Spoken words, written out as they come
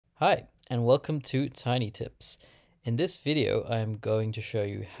Hi, and welcome to Tiny Tips. In this video, I'm going to show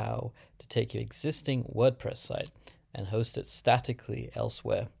you how to take your existing WordPress site and host it statically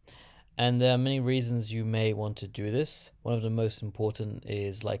elsewhere. And there are many reasons you may want to do this. One of the most important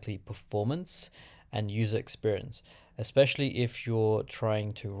is likely performance and user experience, especially if you're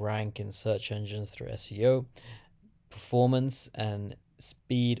trying to rank in search engines through SEO. Performance and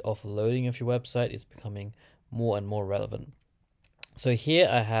speed of loading of your website is becoming more and more relevant. So here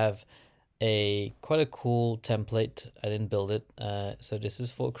I have quite a cool template. I didn't build it. So this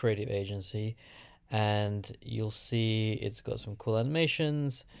is for a creative agency, and you'll see it's got some cool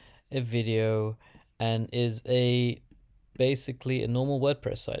animations, a video, and is basically a normal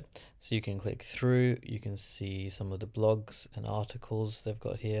WordPress site. So you can click through, you can see some of the blogs and articles they've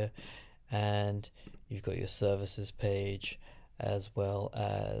got here, and you've got your services page as well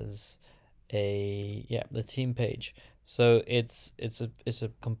as the team page. So it's a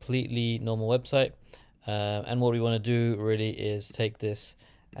completely normal website, and what we want to do really is take this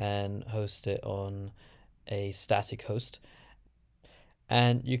and host it on a static host.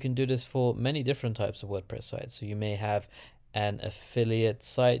 And you can do this for many different types of WordPress sites. So you may have an affiliate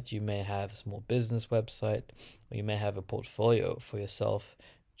site, you may have a small business website, or you may have a portfolio for yourself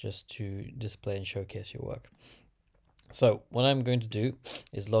just to display and showcase your work. So what I'm going to do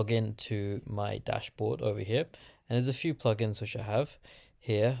is log into my dashboard over here, and there's a few plugins which I have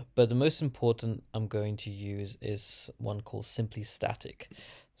here, but the most important I'm going to use is one called Simply Static.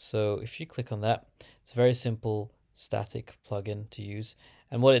 So if you click on that, it's a very simple static plugin to use,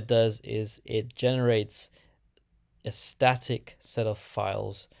 and what it does is it generates a static set of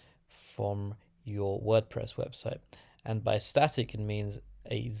files from your WordPress website. And by static, it means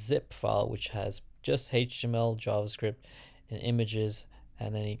a zip file which has just HTML, JavaScript, and images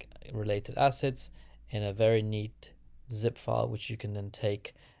and any related assets in a very neat zip file, which you can then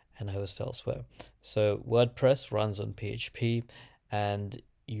take and host elsewhere. So WordPress runs on PHP, and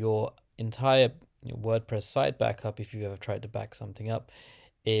your entire WordPress site backup, if you've ever tried to back something up,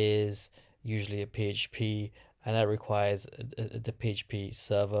 is usually a PHP, and that requires the PHP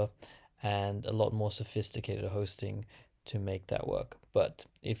server and a lot more sophisticated hosting to make that work. But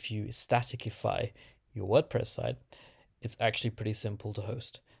if you staticify your WordPress site, it's actually pretty simple to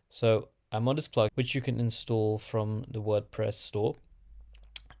host. So I'm on this plugin, which you can install from the WordPress store.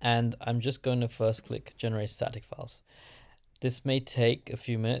 And I'm just going to first click generate static files. This may take a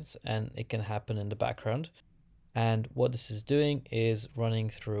few minutes, and it can happen in the background. And what this is doing is running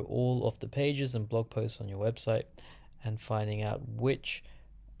through all of the pages and blog posts on your website and finding out which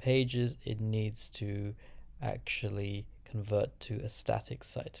pages it needs to actually convert to a static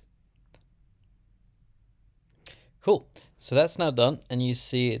site. Cool. So that's now done, and you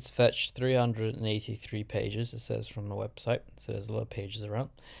see it's fetched 383 pages, it says, from the website. So there's a lot of pages around.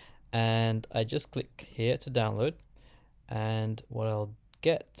 And I just click here to download, and what I'll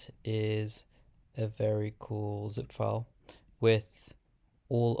get is a very cool zip file with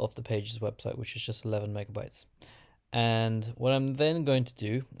all of the pages website, which is just 11 megabytes. And what I'm then going to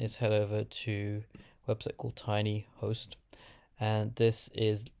do is head over to a website called Tiny Host. And this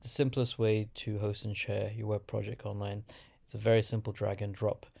is the simplest way to host and share your web project online. It's a very simple drag and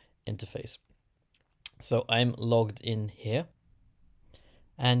drop interface. So I'm logged in here.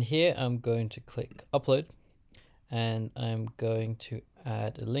 And here I'm going to click upload. And I'm going to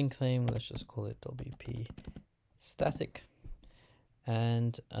add a link name. Let's just call it WP static.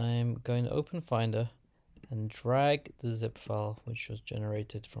 And I'm going to open Finder and drag the zip file, which was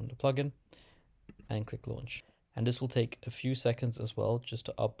generated from the plugin, and click launch. And this will take a few seconds as well, just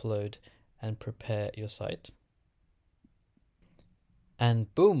to upload and prepare your site.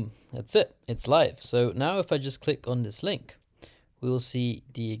 And boom, that's it, it's live. So now if I just click on this link, we will see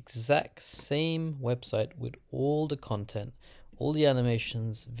the exact same website with all the content, all the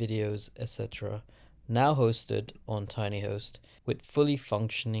animations, videos, etc., now hosted on TinyHost with fully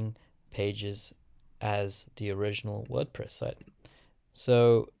functioning pages as the original WordPress site.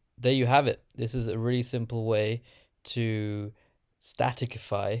 So there you have it. This is a really simple way to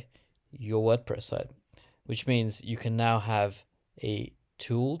staticify your WordPress site, which means you can now have a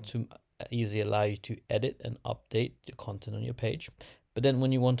tool to easily allow you to edit and update the content on your page. But then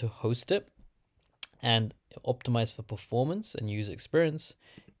when you want to host it and optimize for performance and user experience,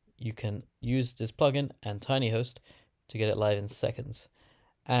 you can use this plugin and TinyHost to get it live in seconds.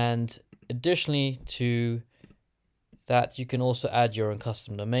 And additionally to that, you can also add your own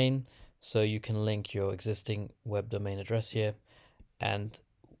custom domain. So you can link your existing web domain address here, and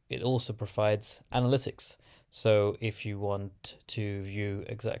it also provides analytics. So if you want to view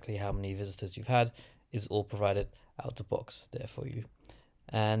exactly how many visitors you've had, it's all provided out of the box there for you.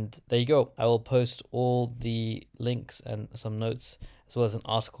 And there you go. I will post all the links and some notes, as well as an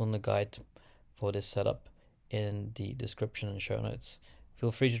article and a guide for this setup in the description and show notes.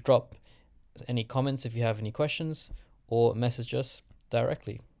 Feel free to drop any comments if you have any questions, or message us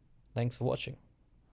directly. Thanks for watching.